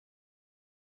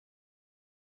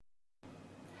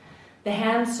The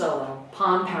Hand Solo,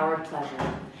 palm-powered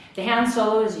pleasure. The Hand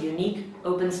Solo is a unique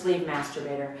open-sleeve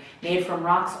masturbator made from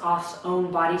Rock's own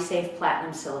body-safe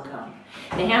platinum silicone.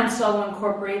 The Hand Solo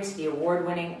incorporates the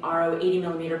award-winning RO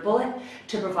 80mm bullet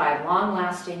to provide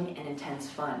long-lasting and intense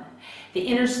fun. The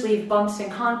inner sleeve bumps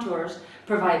and contours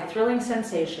provide thrilling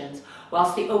sensations,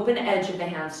 whilst the open edge of the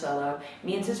Hand Solo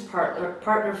means it's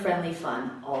partner-friendly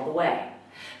fun all the way.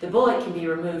 The bullet can be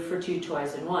removed for 2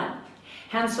 toys in one.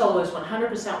 Hand Solo is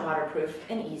 100% waterproof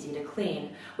and easy to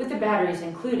clean. With the batteries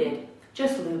included,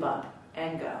 just lube up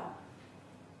and go.